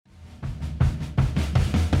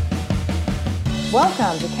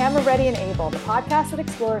Welcome to Camera Ready and Able, the podcast that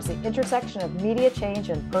explores the intersection of media change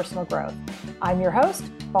and personal growth. I'm your host,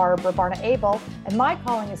 Barbara Barna-Abel, and my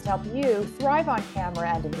calling is to help you thrive on camera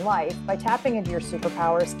and in life by tapping into your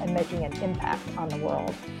superpowers and making an impact on the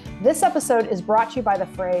world. This episode is brought to you by the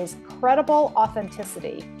phrase credible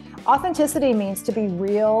authenticity. Authenticity means to be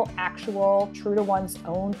real, actual, true to one's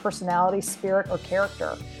own personality, spirit, or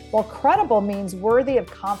character, while credible means worthy of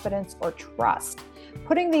confidence or trust.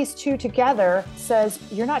 Putting these two together says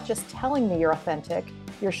you're not just telling me you're authentic,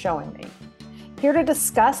 you're showing me. Here to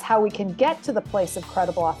discuss how we can get to the place of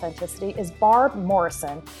credible authenticity is Barb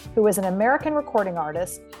Morrison, who is an American recording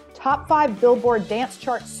artist, top 5 Billboard dance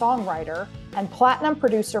chart songwriter, and platinum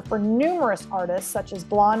producer for numerous artists such as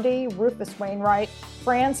Blondie, Rufus Wainwright,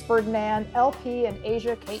 Franz Ferdinand, LP, and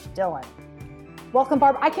Asia Kate Dillon. Welcome,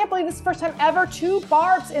 Barb. I can't believe this is the first time ever 2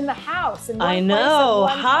 Barbs in the house. I know.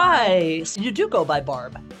 Hi. So you do go by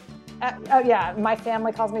Barb. Yeah, my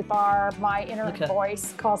family calls me Barb. My inner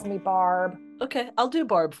voice calls me Barb. Okay, I'll do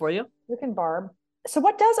Barb for you. You can Barb. So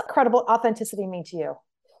what does credible authenticity mean to you?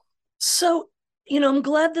 So, I'm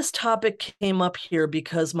glad this topic came up here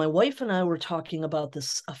because my wife and I were talking about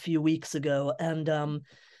this a few weeks ago, and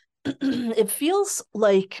it feels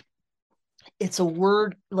like it's a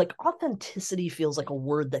word, like authenticity feels like a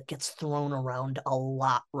word that gets thrown around a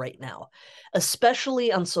lot right now,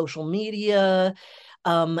 especially on social media.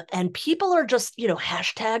 And people are just,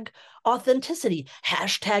 hashtag authenticity,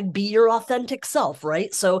 hashtag be your authentic self,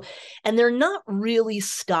 right? So, and they're not really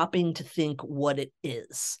stopping to think what it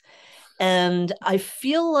is. And I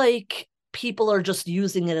feel like people are just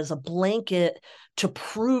using it as a blanket to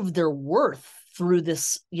prove their worth through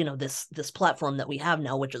this, this platform that we have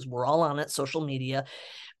now, which is we're all on it, social media.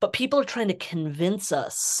 But people are trying to convince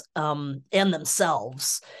us and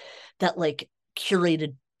themselves that like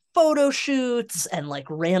curated photo shoots and like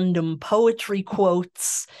random poetry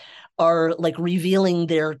quotes are like revealing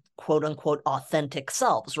their quote unquote authentic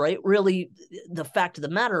selves, right? Really, the fact of the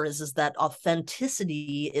matter is that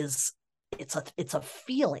authenticity is it's a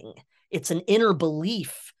feeling. It's an inner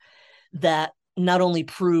belief that not only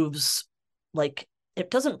proves like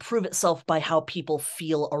it doesn't prove itself by how people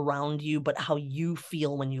feel around you, but how you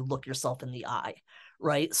feel when you look yourself in the eye,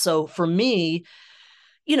 right? So for me,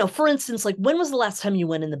 for instance, like when was the last time you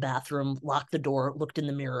went in the bathroom, locked the door, looked in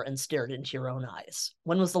the mirror and stared into your own eyes?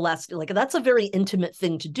 When was the last, like, that's a very intimate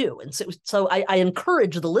thing to do. And so I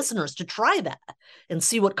encourage the listeners to try that and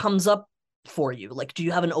see what comes up for you. Like, do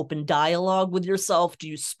you have an open dialogue with yourself? Do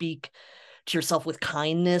you speak to yourself with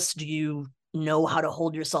kindness? Do you know how to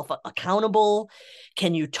hold yourself accountable?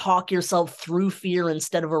 Can you talk yourself through fear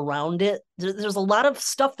instead of around it? There's a lot of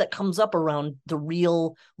stuff that comes up around the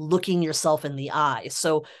real looking yourself in the eye.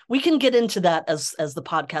 So we can get into that as the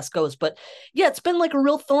podcast goes. But yeah, it's been like a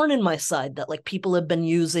real thorn in my side that like people have been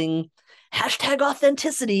using hashtag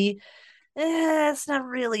authenticity. It's not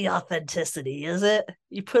really authenticity, is it?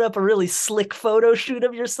 You put up a really slick photo shoot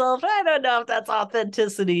of yourself. I don't know if that's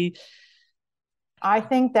authenticity. I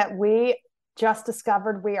think that we just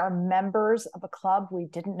discovered we are members of a club we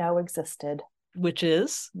didn't know existed. Which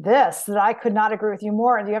is? That I could not agree with you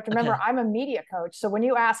more. And you have to remember, I'm a media coach. So when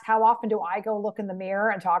you ask how often do I go look in the mirror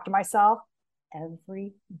and talk to myself?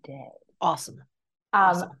 Every day. Awesome.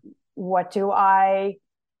 What do I,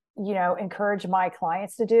 encourage my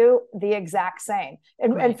clients to do? The exact same.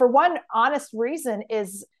 And for one honest reason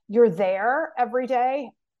is you're there every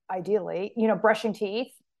day, ideally, brushing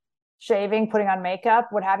teeth, shaving, putting on makeup,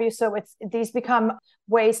 what have you. So these become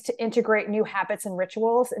ways to integrate new habits and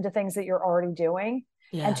rituals into things that you're already doing.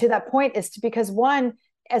 Yeah. And to that point is because one,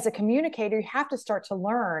 as a communicator, you have to start to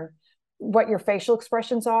learn what your facial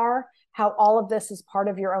expressions are, how all of this is part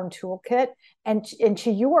of your own toolkit. And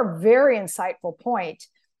to your very insightful point,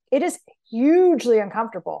 it is hugely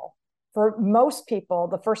uncomfortable for most people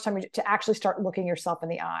the first time to actually start looking yourself in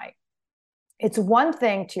the eye. It's one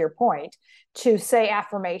thing, to your point, to say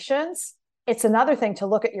affirmations. It's another thing to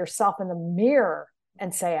look at yourself in the mirror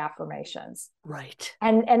and say affirmations. Right.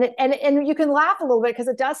 And you can laugh a little bit because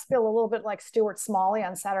it does feel a little bit like Stuart Smalley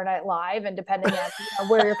on Saturday Night Live. And depending on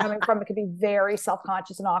where you're coming from, it can be very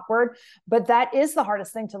self-conscious and awkward. But that is the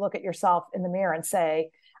hardest thing, to look at yourself in the mirror and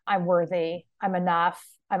say, I'm worthy, I'm enough,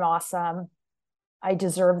 I'm awesome, I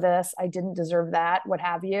deserve this, I didn't deserve that, what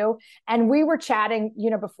have you. And we were chatting,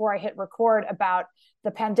 before I hit record about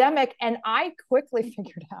the pandemic. And I quickly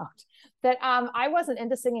figured out that I wasn't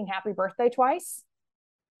into singing happy birthday twice.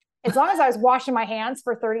 As long as I was washing my hands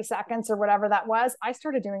for 30 seconds or whatever that was, I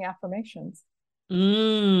started doing affirmations.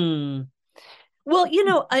 Well,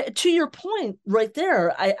 to your point right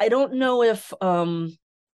there, I don't know if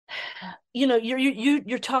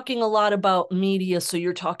you're talking a lot about media, so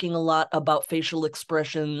you're talking a lot about facial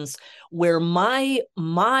expressions, where my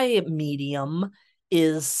medium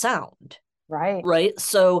is sound. Right. Right.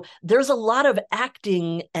 So there's a lot of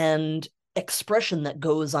acting and expression that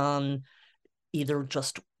goes on, either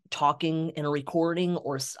just talking in a recording,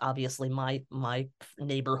 or obviously my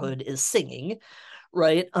neighborhood is singing,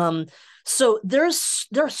 right? So there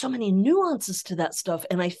are so many nuances to that stuff,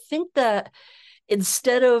 and I think that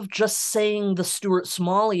instead of just saying the Stuart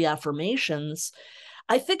Smalley affirmations,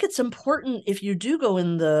 I think it's important, if you do go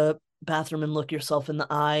in the bathroom and look yourself in the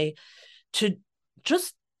eye, to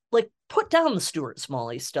just like put down the Stuart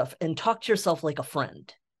Smalley stuff and talk to yourself like a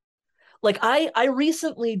friend. Like I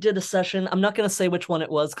recently did a session. I'm not going to say which one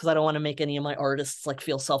it was because I don't want to make any of my artists like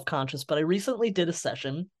feel self-conscious, but I recently did a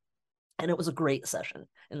session, and it was a great session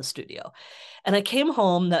in the studio. And I came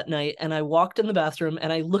home that night and I walked in the bathroom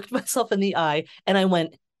and I looked myself in the eye and I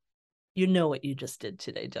went, "You know what you just did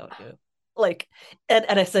today, don't you?" Like, and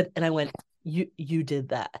I said, and I went, you did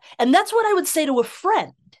that. And that's what I would say to a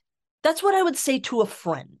friend. That's what I would say to a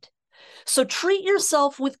friend. So treat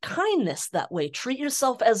yourself with kindness that way. Treat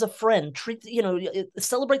yourself as a friend.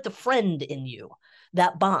 Celebrate the friend in you,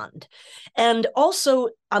 that bond. And also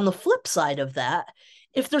on the flip side of that,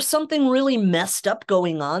 if there's something really messed up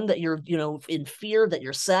going on that you're, in fear, that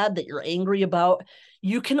you're sad, that you're angry about,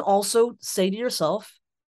 you can also say to yourself,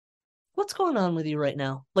 what's going on with you right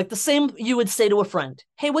now? Like the same you would say to a friend.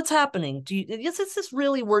 Hey, what's happening? Is this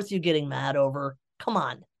really worth you getting mad over? Come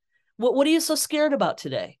on. What are you so scared about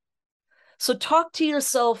today? So talk to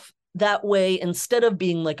yourself that way instead of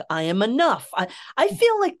being like, I am enough. I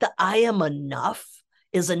feel like the I am enough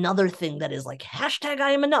is another thing that is like hashtag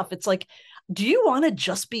I am enough. It's like, do you want to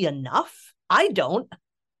just be enough? I don't.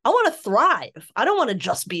 I want to thrive. I don't want to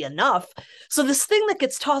just be enough. So this thing that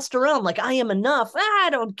gets tossed around like I am enough, I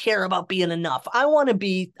don't care about being enough. I want to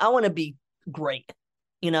be great,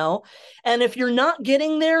 And if you're not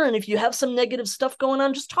getting there, and if you have some negative stuff going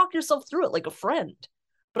on, just talk yourself through it like a friend.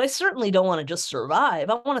 But I certainly don't want to just survive.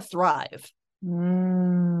 I want to thrive.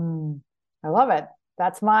 I love it.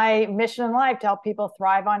 That's my mission in life, to help people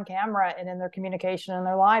thrive on camera and in their communication in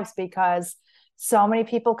their lives, because so many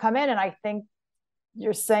people come in, and I think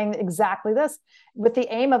you're saying exactly this, with the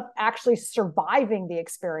aim of actually surviving the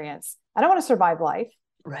experience. I don't want to survive life.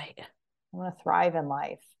 Right. I want to thrive in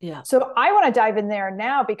life. Yeah. So I want to dive in there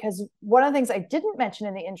now, because one of the things I didn't mention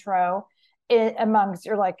in the intro, amongst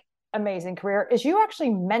your like amazing career, is you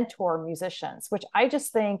actually mentor musicians, which I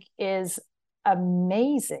just think is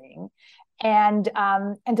amazing, and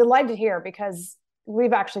delighted to hear, because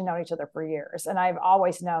we've actually known each other for years, and I've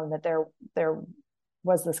always known that there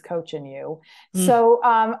was this coach in you. So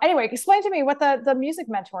anyway, explain to me what the music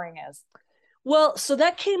mentoring is. Well, so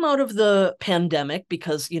that came out of the pandemic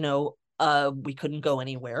because, we couldn't go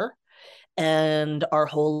anywhere, and our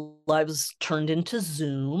whole lives turned into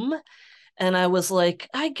Zoom. And I was like,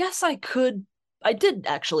 I guess I did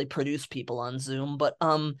actually produce people on Zoom, but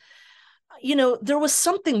there was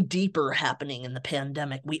something deeper happening in the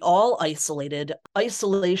pandemic. We all isolated.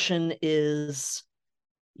 Isolation is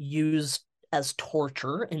used as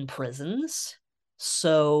torture in prisons.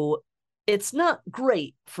 So it's not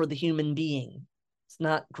great for the human being. It's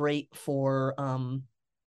not great for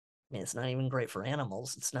it's not even great for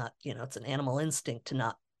animals. It's not, it's an animal instinct to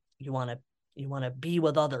not, you want to be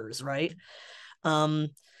with others, right?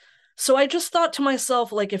 So I just thought to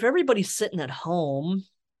myself, like, if everybody's sitting at home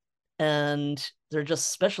and they're just,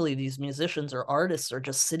 especially these musicians or artists, are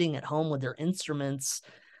just sitting at home with their instruments,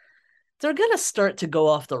 they're going to start to go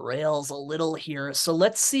off the rails a little here. So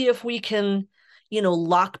let's see if we can,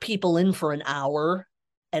 lock people in for an hour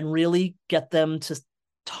and really get them to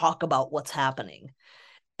talk about what's happening.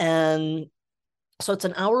 And so it's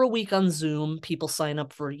an hour a week on Zoom. People sign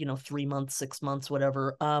up for, 3 months, 6 months,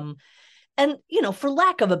 whatever. And, for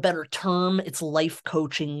lack of a better term, it's life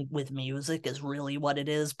coaching with music is really what it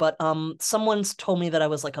is. But someone's told me that I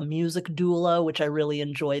was like a music doula, which I really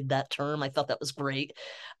enjoyed that term. I thought that was great.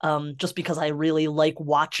 Just because I really like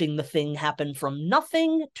watching the thing happen from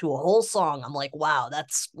nothing to a whole song. I'm like, wow,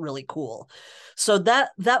 that's really cool. So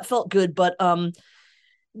that felt good. But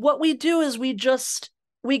what we do is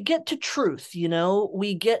we get to truth,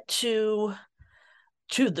 we get to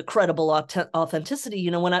the credible authenticity.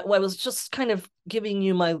 When I was just kind of giving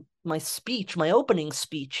you my speech, my opening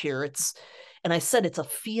speech here, and I said it's a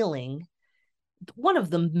feeling. One of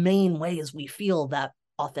the main ways we feel that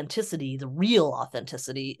authenticity, the real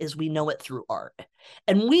authenticity, is we know it through art.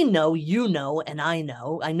 And we know, and I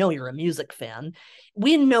know you're a music fan,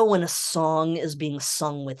 we know when a song is being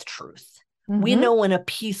sung with truth. We Mm-hmm. know when a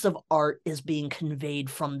piece of art is being conveyed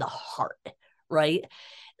from the heart, right?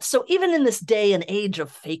 So even in this day and age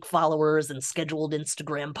of fake followers and scheduled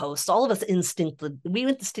Instagram posts, all of us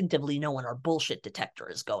instinctively know when our bullshit detector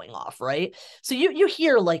is going off, right? So you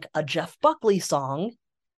hear like a Jeff Buckley song,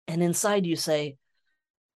 and inside you say,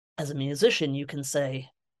 as a musician, you can say,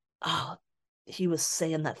 oh, he was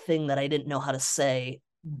saying that thing that I didn't know how to say.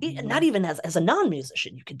 Not even as a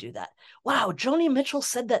non-musician, you could do that. Wow, Joni Mitchell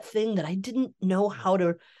said that thing that I didn't know how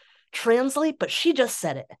to translate, but she just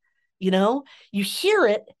said it. You hear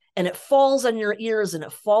it and it falls on your ears and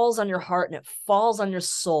it falls on your heart and it falls on your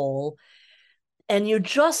soul, and you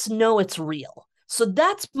just know it's real. So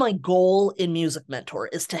that's my goal in Music Mentor,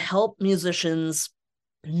 is to help musicians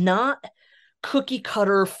not cookie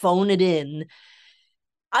cutter phone it in.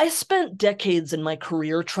 I spent decades in my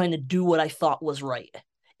career trying to do what I thought was right.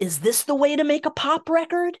 Is this the way to make a pop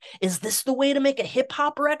record? Is this the way to make a hip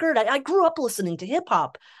hop record? I grew up listening to hip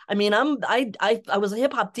hop. I mean, I was a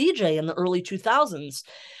hip hop DJ in the early 2000s,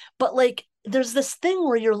 but like, there's this thing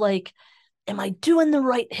where you're like, am I doing the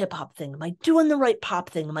right hip hop thing? Am I doing the right pop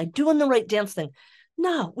thing? Am I doing the right dance thing?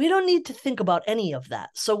 No, we don't need to think about any of that.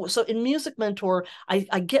 So in Music Mentor, I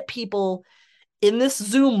get people in this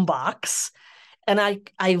Zoom box, and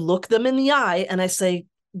I look them in the eye and I say,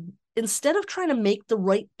 instead of trying to make the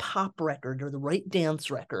right pop record or the right dance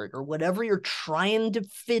record or whatever you're trying to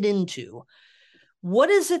fit into, what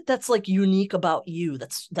is it that's like unique about you?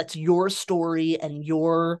 That's your story and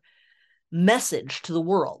your message to the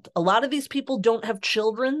world. A lot of these people don't have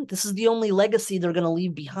children. This is the only legacy they're going to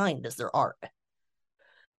leave behind, is their art.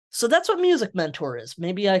 So that's what Music Mentor is.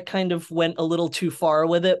 Maybe I kind of went a little too far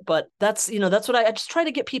with it, but that's what I just try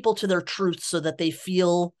to get people to their truth so that they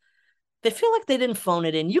feel like they didn't phone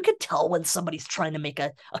it in. You could tell when somebody's trying to make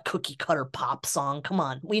a cookie cutter pop song. Come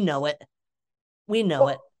on, we know it. We know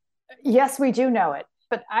it. Yes, we do know it.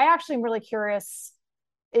 But I actually am really curious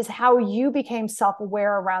is how you became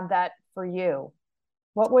self-aware around that for you.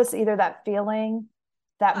 What was either that feeling,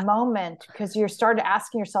 that moment, because you started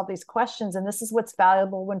asking yourself these questions, and this is what's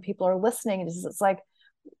valuable when people are listening. It's like,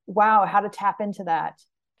 wow, how to tap into that.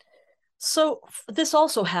 So this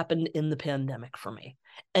also happened in the pandemic for me.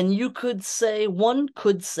 And one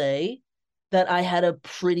could say that I had a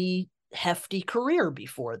pretty hefty career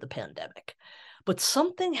before the pandemic. But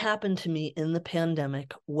something happened to me in the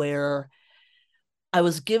pandemic where I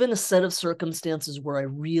was given a set of circumstances where I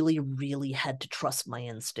really, really had to trust my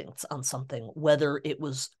instincts on something, whether it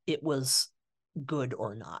was good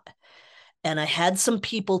or not. And I had some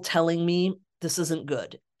people telling me this isn't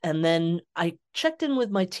good. And then I checked in with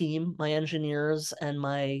my team, my engineers and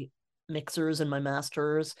my mixers and my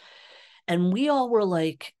masters. And we all were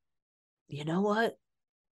like, you know what?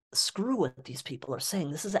 Screw what these people are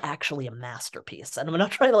saying. This is actually a masterpiece. And I'm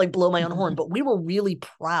not trying to like blow my own horn, but we were really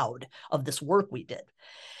proud of this work we did.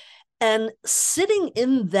 And sitting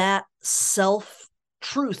in that self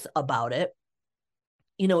truth about it,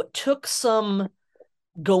 it took some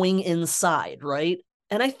going inside, right?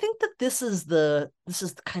 And I think that this is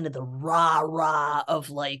kind of the rah of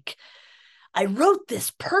like, I wrote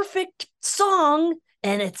this perfect song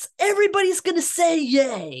and everybody's gonna say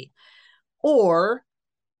yay. Or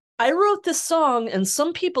I wrote this song and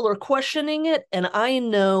some people are questioning it and I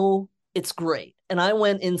know it's great. And I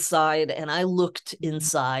went inside and I looked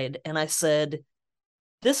inside and I said,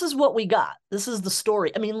 this is what we got. This is the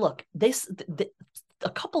story. I mean, look, a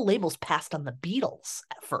couple labels passed on the Beatles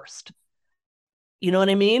at first. You know what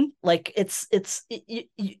I mean? Like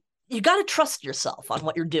you got to trust yourself on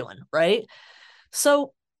what you're doing, right?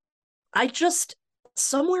 So I just,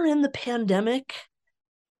 somewhere in the pandemic,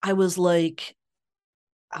 I was like,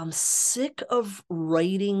 I'm sick of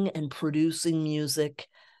writing and producing music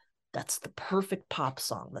that's the perfect pop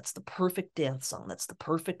song, that's the perfect dance song, that's the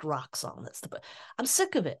perfect rock song, I'm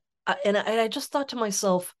sick of it. And I just thought to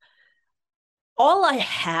myself, all I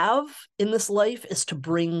have in this life is to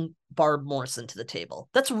bring Barb Morrison to the table.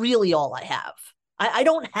 That's really all I have. I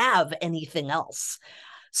don't have anything else.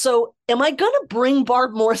 So am I going to bring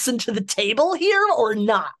Barb Morrison to the table here or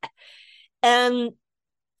not? And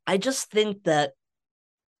I just think that,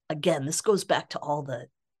 again, this goes back to all the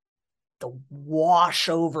wash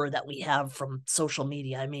over that we have from social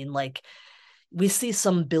media. I mean, like, we see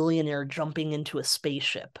some billionaire jumping into a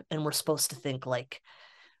spaceship and we're supposed to think like,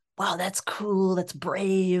 wow, that's cool, that's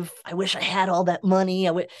brave, I wish I had all that money.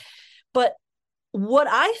 But what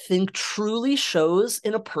I think truly shows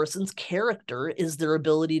in a person's character is their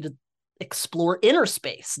ability to explore inner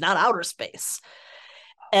space, not outer space.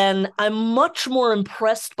 And I'm much more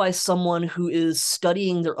impressed by someone who is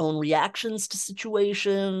studying their own reactions to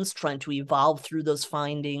situations, trying to evolve through those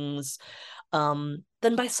findings.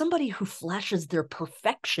 than by somebody who flashes their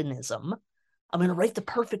perfectionism. I'm going to write the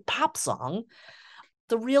perfect pop song.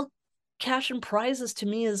 The real cash and prizes to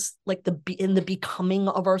me is like in the becoming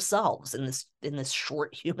of ourselves in this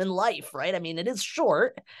short human life, right? I mean, it is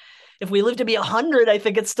short. If we live to be 100, I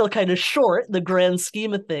think it's still kind of short, the grand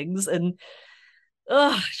scheme of things. And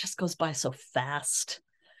it just goes by so fast.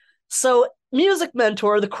 So, Music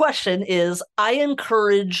Mentor, the question is, I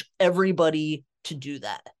encourage everybody to do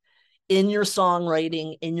that in your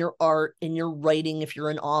songwriting, in your art, in your writing, if you're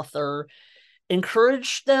an author.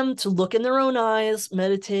 Encourage them to look in their own eyes,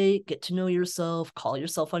 meditate, get to know yourself, call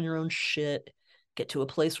yourself on your own shit, get to a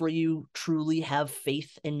place where you truly have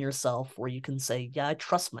faith in yourself, where you can say, yeah, I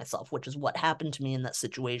trust myself, which is what happened to me in that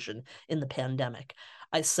situation in the pandemic.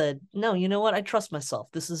 I said, no, you know what? I trust myself.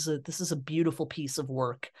 This is a beautiful piece of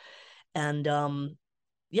work. And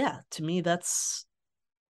yeah, to me, that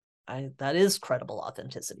is credible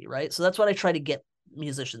authenticity, right? So that's what I try to get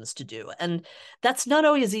musicians to do. And that's not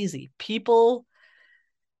always easy. People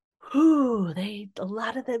a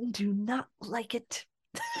lot of them do not like it.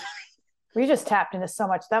 We just tapped into so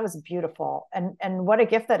much. That was beautiful. And what a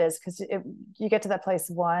gift that is, because you get to that place,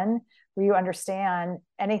 one, where you understand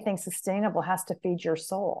anything sustainable has to feed your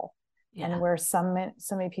soul. Yeah. And where so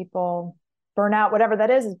many people burn out, whatever that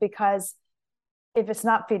is because if it's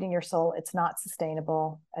not feeding your soul, it's not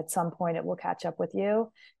sustainable. At some point, it will catch up with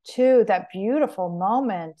you. Two, that beautiful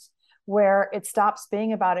moment where it stops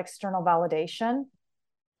being about external validation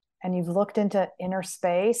and you've looked into inner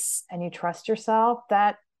space and you trust yourself.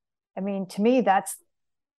 That, I mean, to me, that's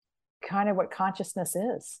kind of what consciousness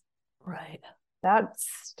is. Right. That's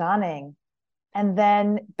stunning. And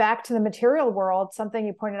then back to the material world, something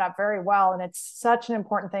you pointed out very well, and it's such an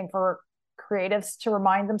important thing for creatives to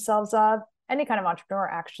remind themselves of, any kind of entrepreneur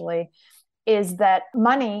actually, is that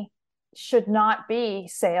money should not be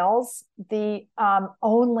sales, the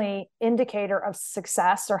only indicator of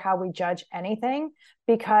success or how we judge anything.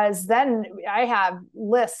 Because then I have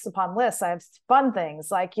lists upon lists. I have fun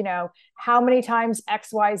things like, how many times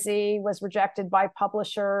XYZ was rejected by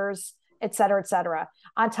publishers, et cetera, et cetera.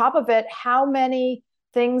 On top of it, how many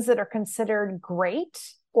things that are considered great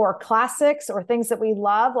or classics or things that we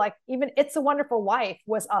love, like even It's a Wonderful Life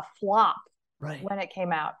was a flop. Right. When it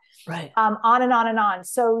came out. Right. On and on and on.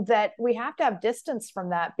 So that we have to have distance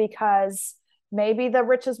from that, because maybe the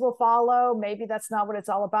riches will follow. Maybe that's not what it's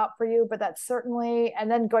all about for you, but that's certainly,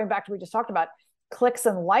 and then going back to what we just talked about, clicks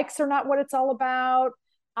and likes are not what it's all about.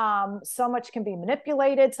 So much can be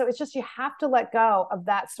manipulated. So it's just, you have to let go of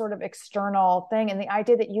that sort of external thing. And the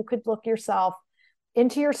idea that you could look yourself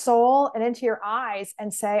into your soul and into your eyes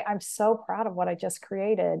and say, I'm so proud of what I just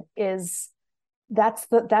created, that's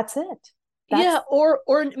it.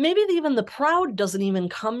 Or maybe even the proud doesn't even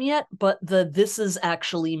come yet, but the this is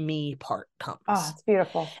actually me part comes. Oh, it's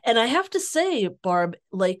beautiful. And I have to say, Barb,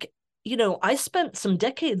 like, I spent some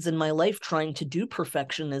decades in my life trying to do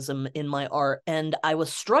perfectionism in my art, and I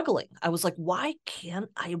was struggling. I was like, why can't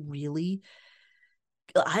I really?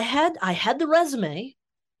 I had the resume.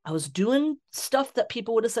 I was doing stuff that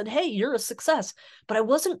people would have said, hey, you're a success, but I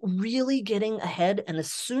wasn't really getting ahead. And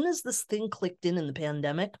as soon as this thing clicked in the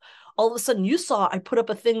pandemic, all of a sudden, you saw, I put up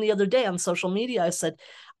a thing the other day on social media. I said,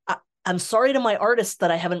 I'm sorry to my artists that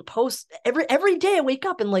I haven't posted. Every day I wake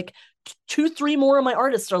up and like 2-3 more of my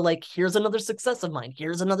artists are like, here's another success of mine.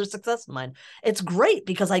 Here's another success of mine. It's great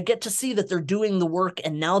because I get to see that they're doing the work,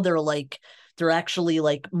 and now they're actually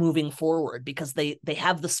like moving forward because they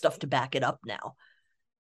have the stuff to back it up now.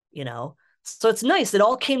 So it's nice. It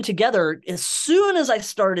all came together as soon as I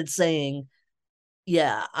started saying,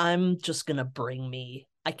 yeah, I'm just going to bring me.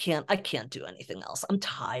 I can't do anything else. I'm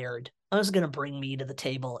tired. I'm just going to bring me to the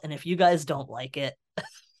table. And if you guys don't like it,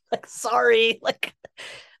 like, sorry, like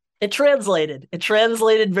it translated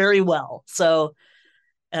very well. So,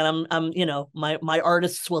 and I'm my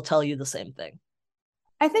artists will tell you the same thing.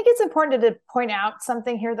 I think it's important to point out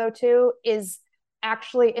something here though, too, is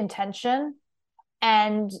actually intention.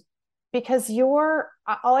 And because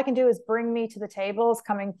all I can do is bring me to the table is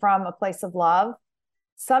coming from a place of love.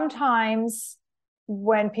 Sometimes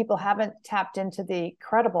when people haven't tapped into the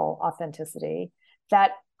credible authenticity,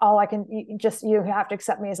 that all I can you have to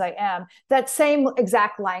accept me as I am, that same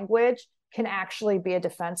exact language can actually be a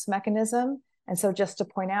defense mechanism. And so just to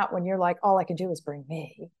point out, when you're like, all I can do is bring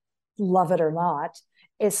me, love it or not,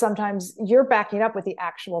 is sometimes you're backing up with the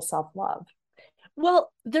actual self-love.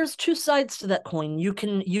 Well, there's two sides to that coin. You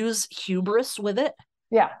can use hubris with it.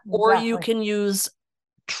 Yeah. Exactly. Or you can use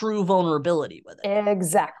true vulnerability with it.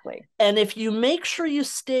 Exactly. And if you make sure you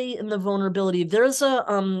stay in the vulnerability, there's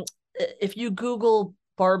if you Google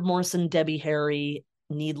Barb Morrison, Debbie Harry,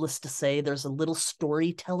 Needless to say, there's a little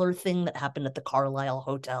storyteller thing that happened at the Carlisle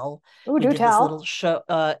Hotel. Ooh, We do did this tell. little show.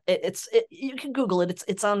 You can Google it.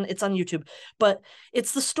 It's on YouTube. But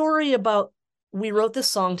it's the story about, we wrote this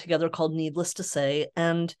song together called Needless to Say,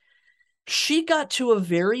 and she got to a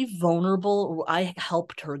very vulnerable, I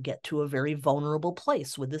helped her get to a very vulnerable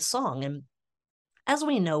place with this song. And as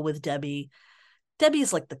we know with Debbie's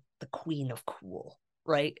like the queen of cool,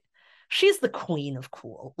 right? She's the queen of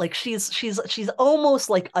cool. Like she's almost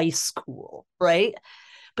like ice cool, right?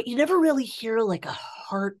 But you never really hear like a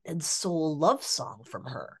heart and soul love song from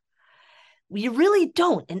her. You really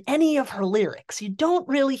don't in any of her lyrics. You don't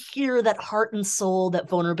really hear that heart and soul, that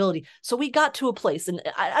vulnerability. So we got to a place, and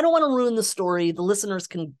I don't want to ruin the story. The listeners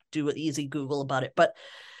can do an easy Google about it, but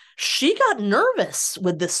she got nervous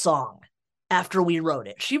with this song after we wrote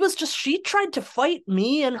it. She tried to fight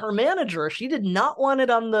me and her manager. She did not want it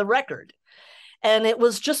on the record. And it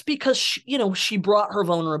was just because she brought her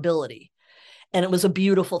vulnerability, and it was a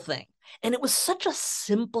beautiful thing. And it was such a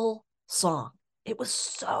simple song. It was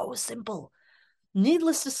so simple.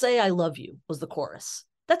 Needless to say, I love you was the chorus.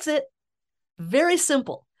 That's it. Very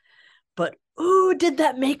simple. But ooh, did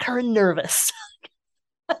that make her nervous?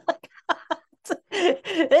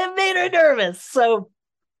 It made her nervous. So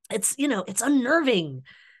it's unnerving.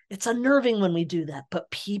 It's unnerving when we do that,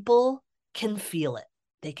 but people can feel it.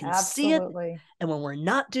 They can see it. Absolutely. And when we're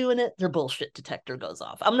not doing it, their bullshit detector goes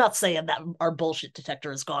off. I'm not saying that our bullshit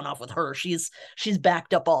detector has gone off with her. She's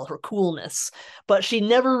backed up all her coolness, but she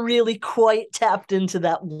never really quite tapped into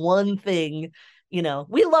that one thing. We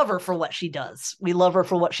love her for what she does. We love her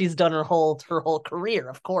for what she's done her whole career.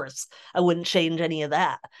 Of course, I wouldn't change any of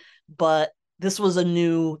that. But this was a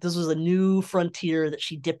new frontier that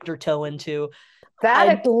she dipped her toe into.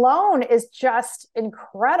 That alone is just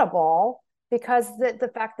incredible, because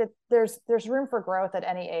the fact that there's room for growth at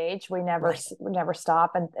any age. We never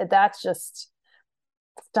stop, and that's just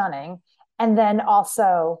stunning. And then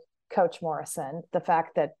also Coach Morrison, the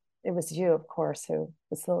fact that it was you, of course, who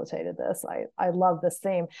facilitated this. I love this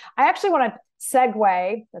theme. I actually want to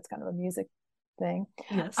segue. That's kind of a music thing.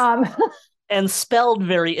 Yes. And spelled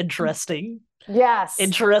very interesting. Yes.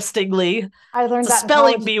 Interestingly, I learned that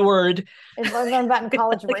spelling bee word. I learned that in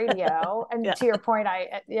college radio. And to your point,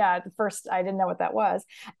 at first I didn't know what that was.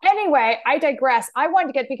 Anyway, I digress. I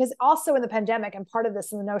wanted to because also in the pandemic, and part of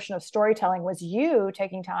this in the notion of storytelling was you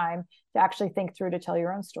taking time to actually think through to tell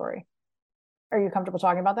your own story. Are you comfortable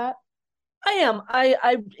talking about that? I am.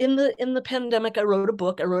 I in the pandemic, I wrote a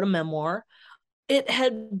book. I wrote a memoir. It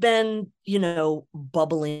had been,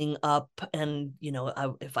 bubbling up, and,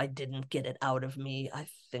 if I didn't get it out of me, I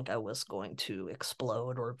think I was going to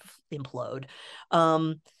explode or implode.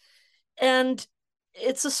 And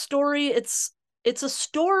it's a story. It's a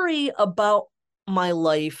story about my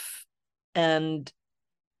life. And,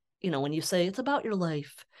 when you say it's about your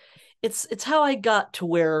life, it's how I got to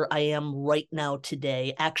where I am right now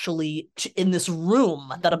today, actually in this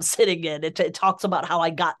room that I'm sitting in. It talks about how I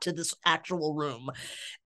got to this actual room.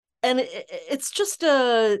 And it's just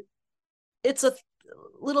it's a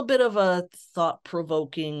little bit of a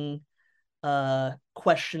thought-provoking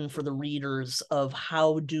question for the readers of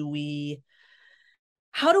how do we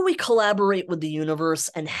collaborate with the universe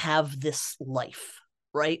and have this life,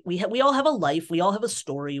 right? We all have a life, we all have a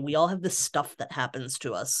story, we all have this stuff that happens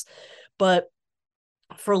to us. But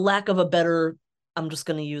for lack of a better, I'm just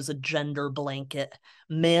going to use a gender blanket,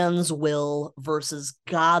 man's will versus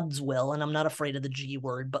God's will. And I'm not afraid of the G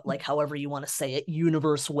word, but like however you want to say it,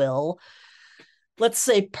 universe will. Let's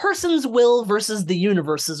say person's will versus the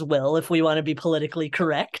universe's will, if we want to be politically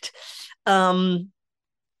correct.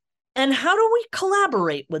 And how do we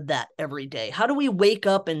collaborate with that every day? How do we wake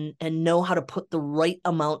up and know how to put the right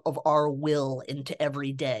amount of our will into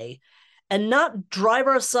every day and not drive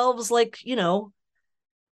ourselves like,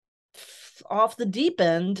 off the deep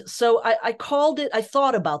end? So I called it, I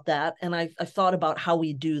thought about that, and I thought about how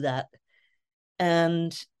we do that.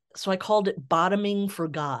 And so I called it bottoming for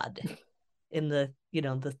God, in the,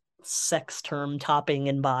 the sex term topping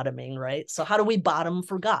and bottoming, right? So how do we bottom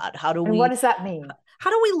for God? What does that mean? How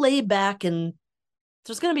do we lay back? And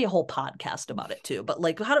there's going to be a whole podcast about it too, but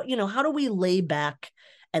like, how do we lay back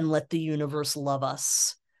and let the universe love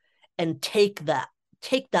us and take that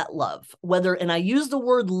love, and I use the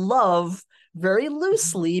word love very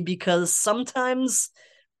loosely, because sometimes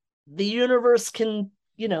the universe can,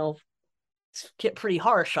 get pretty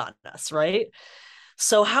harsh on us, right?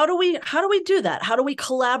 So how do we do that? How do we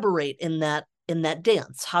collaborate in that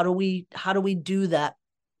dance? How do we do that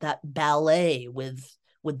ballet with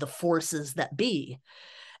the forces that be?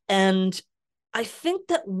 And I think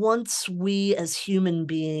that once we as human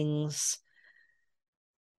beings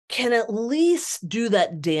can at least do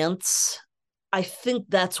that dance, I think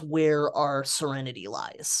that's where our serenity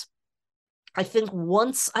lies. I think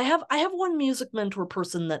once I have one music mentor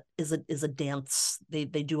person that is a dance. They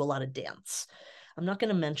do a lot of dance. I'm not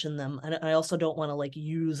going to mention them. I also don't want to like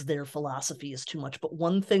use their philosophies too much. But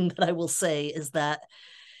one thing that I will say is that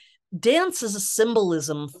dance is a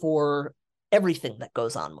symbolism for everything that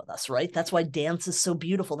goes on with us, right? That's why dance is so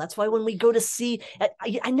beautiful. That's why when we go to see,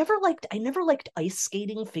 I never liked ice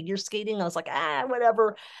skating, figure skating. I was like,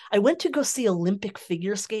 whatever. I went to go see Olympic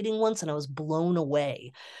figure skating once, and I was blown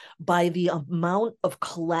away by the amount of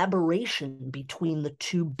collaboration between the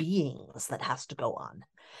two beings that has to go on.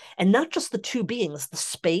 And not just the two beings, the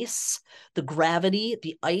space, the gravity,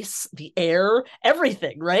 the ice, the air,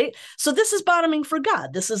 everything, right? So this is bottoming for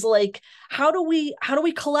God. This is like, how do we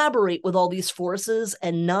collaborate with all these forces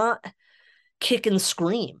and not kick and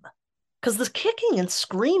scream? Because the kicking and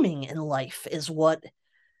screaming in life is what,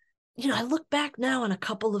 I look back now on a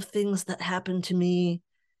couple of things that happened to me.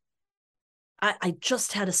 I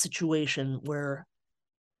just had a situation where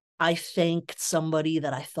I thanked somebody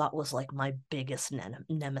that I thought was like my biggest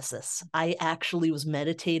nemesis. I actually was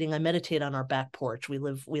meditating. I meditate on our back porch. We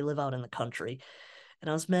live out in the country. And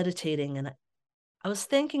I was meditating, and I was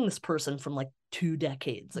thanking this person from like 2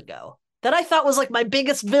 decades ago that I thought was like my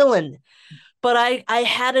biggest villain. But I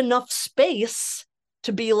had enough space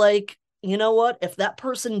to be like, you know what? If that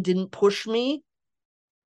person didn't push me,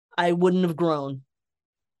 I wouldn't have grown.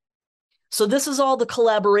 So this is all the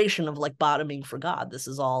collaboration of like bottoming for God. This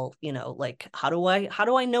is all, like, how do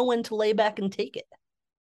I know when to lay back and take it?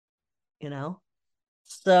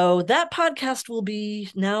 So that podcast will be,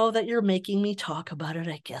 now that you're making me talk about it,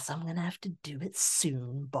 I guess I'm going to have to do it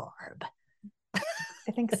soon, Barb.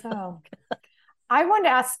 I think so. I want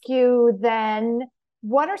to ask you then,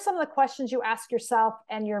 what are some of the questions you ask yourself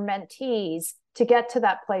and your mentees to get to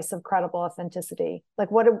that place of credible authenticity? Like,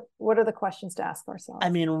 what are the questions to ask ourselves? I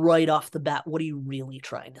mean, right off the bat, what are you really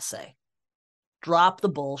trying to say? Drop the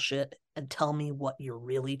bullshit and tell me what you're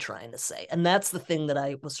really trying to say. And that's the thing that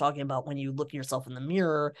I was talking about when you look at yourself in the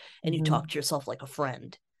mirror and you talk to yourself like a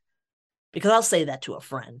friend. Because I'll say that to a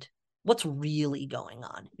friend. What's really going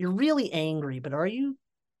on? You're really angry, but are you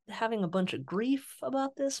having a bunch of grief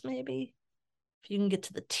about this, maybe? If you can get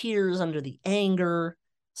to the tears under the anger,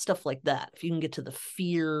 stuff like that. If you can get to the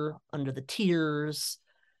fear under the tears,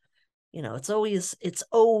 it's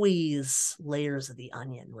always layers of the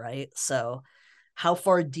onion, right? So how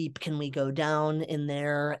far deep can we go down in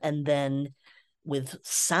there? And then with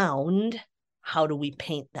sound, how do we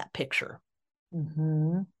paint that picture?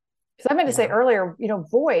 Because I meant to say earlier,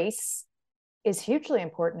 voice is hugely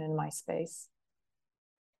important in my space.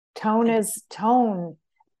 Tone is tone,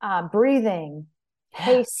 breathing,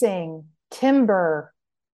 pacing, timbre.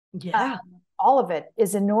 All of it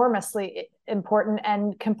is enormously important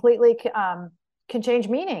and completely can change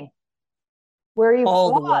meaning. Where you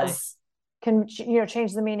pause can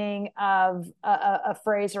change the meaning of a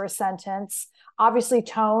phrase or a sentence. Obviously,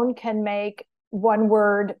 tone can make one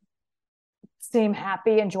word seem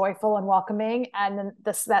happy and joyful and welcoming, and then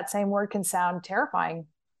that same word can sound terrifying.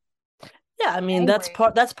 Yeah, I mean,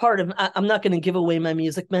 angry. that's part of. I'm not going to give away my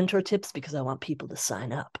music mentor tips because I want people to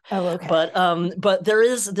sign up. Oh, okay. But there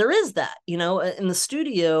is that, in the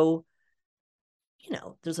studio,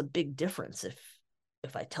 there's a big difference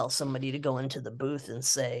if I tell somebody to go into the booth and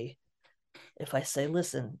say, if I say,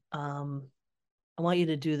 listen, I want you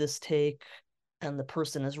to do this take, and the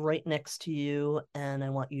person is right next to you, and I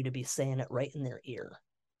want you to be saying it right in their ear,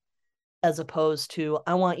 as opposed to,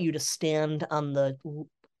 I want you to stand on the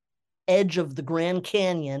edge of the Grand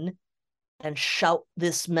Canyon and shout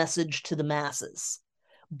this message to the masses.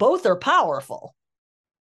 Both are powerful,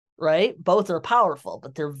 right? Both are powerful,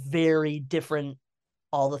 but they're very different.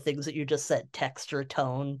 All the things that you just said, texture,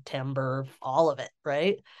 tone, timbre, all of it,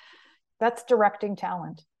 right? That's directing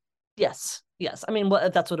talent. Yes. I mean,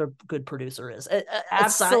 that's what a good producer is.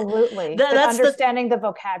 Absolutely. That's understanding the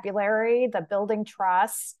vocabulary, the building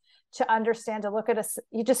trust, to understand, to look at us.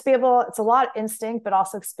 You just be able, it's a lot of instinct, but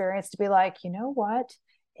also experience to be like, you know what,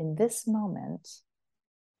 in this moment,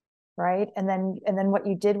 right? And then what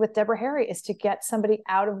you did with Deborah Harry is to get somebody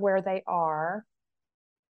out of where they are.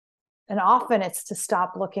 And often it's to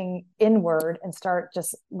stop looking inward and start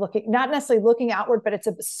just looking, not necessarily looking outward, but it's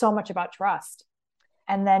so much about trust.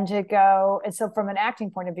 And then to go, and so from an acting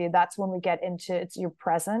point of view, that's when we get into, it's your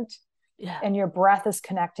present, and your breath is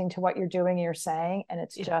connecting to what you're doing and you're saying, and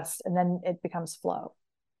it's just, and then it becomes flow.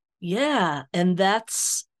 Yeah. And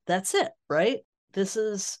that's it, right? This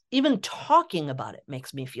is, even talking about it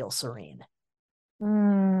makes me feel serene.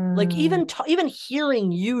 Like even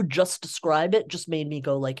hearing you just describe it just made me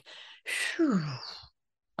go like, phew.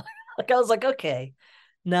 Like I was like, okay,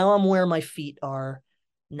 now I'm where my feet are.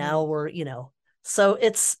 Now we're, so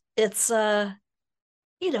it's what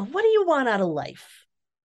do you want out of life?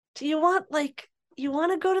 Do you want you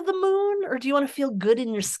want to go to the moon, or do you want to feel good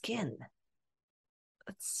in your skin?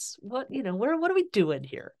 That's what, what are we doing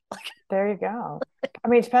here? There you go. I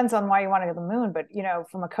mean, it depends on why you want to go to the moon, but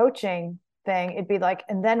from a coaching thing, it'd be like,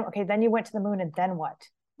 and then, okay, then you went to the moon and then what?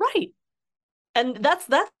 Right. And that's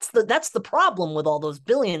the problem with all those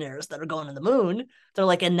billionaires that are going to the moon. They're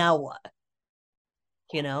like, and now what?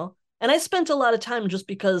 And I spent a lot of time, just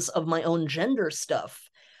because of my own gender stuff,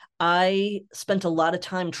 I spent a lot of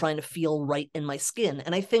time trying to feel right in my skin.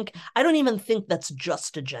 And I don't even think that's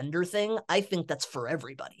just a gender thing. I think that's for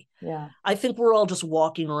everybody. Yeah. I think we're all just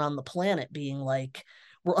walking around the planet being like,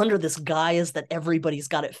 we're under this guise that everybody's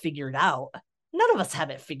got it figured out. None of us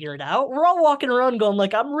have it figured out. We're all walking around going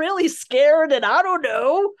like, I'm really scared and I don't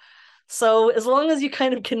know. So as long as you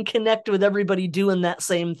kind of can connect with everybody doing that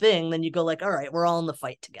same thing, then you go like, all right, we're all in the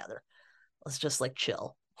fight together. Let's just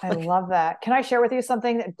chill. I love that. Can I share with you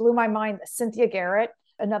something that blew my mind? Cynthia Garrett,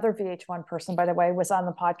 another VH1 person, by the way, was on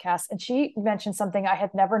the podcast, and she mentioned something I had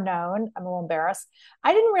never known. I'm a little embarrassed.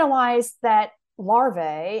 I didn't realize that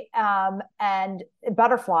larvae and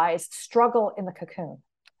butterflies struggle in the cocoon.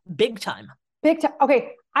 Big time. Big time.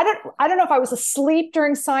 Okay. I don't know if I was asleep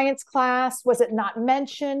during science class. Was it not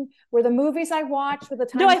mentioned? Were the movies I watched with the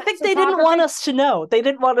time? No, I think they didn't want us to know. They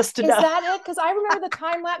didn't want us to know. Is that it? Because I remember the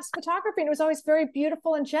time-lapse photography, and it was always very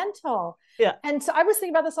beautiful and gentle. Yeah. And so I was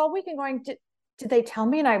thinking about this all week and going, did they tell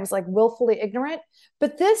me? And I was like willfully ignorant.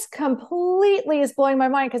 But this completely is blowing my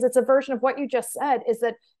mind, because it's a version of what you just said, is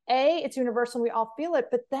that it's universal and we all feel it.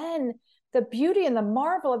 But then the beauty and the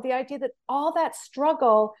marvel of the idea that all that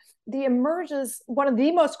struggle, emerges one of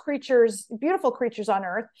the most beautiful creatures on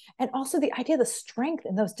earth, and also the idea of the strength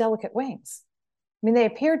in those delicate wings. I mean, they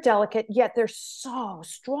appear delicate, yet they're so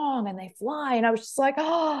strong and they fly. And I was just like,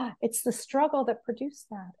 it's the struggle that produced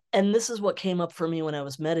that. And this is what came up for me when I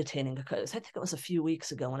was meditating, because I think it was a few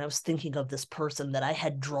weeks ago when I was thinking of this person that I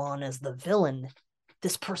had drawn as the villain.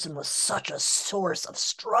 This person was such a source of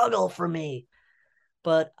struggle for me.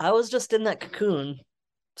 But I was just in that cocoon.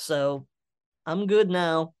 So I'm good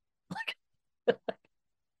now.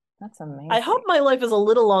 That's amazing. I hope my life is a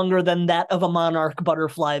little longer than that of a monarch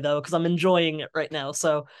butterfly, though, because I'm enjoying it right now.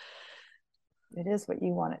 So it is what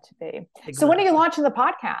you want it to be. Exactly. So when are you launching the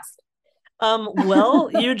podcast?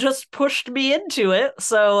 Well, you just pushed me into it.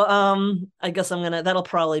 So I guess that'll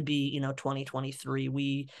probably be,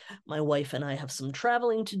 2023. My wife and I have some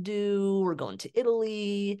traveling to do. We're going to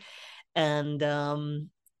Italy. And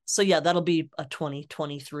so yeah, that'll be a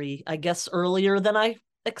 2023, I guess, earlier than I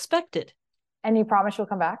expected. And you promise you'll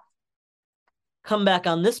come back? Come back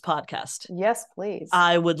on this podcast? Yes, please.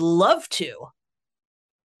 I would love to.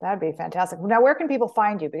 That'd be fantastic. Now, where can people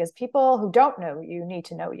find you? Because people who don't know you need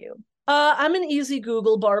to know you. I'm an easy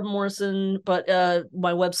Google, Barb Morrison, but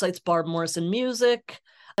my website's Barb Morrison Music,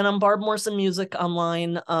 and I'm Barb Morrison Music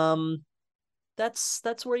online.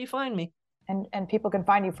 That's where you find me. And people can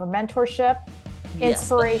find you for mentorship,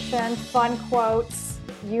 inspiration, fun quotes,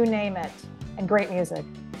 you name it, and great music.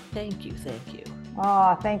 Thank you.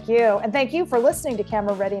 Oh, thank you. And thank you for listening to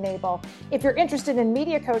Camera Ready and Able. If you're interested in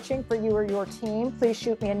media coaching for you or your team, please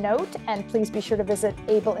shoot me a note, and please be sure to visit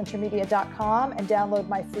ableintermedia.com and download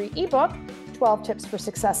my free ebook, 12 Tips for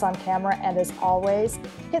Success on Camera. And as always,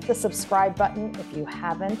 hit the subscribe button if you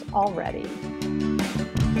haven't already.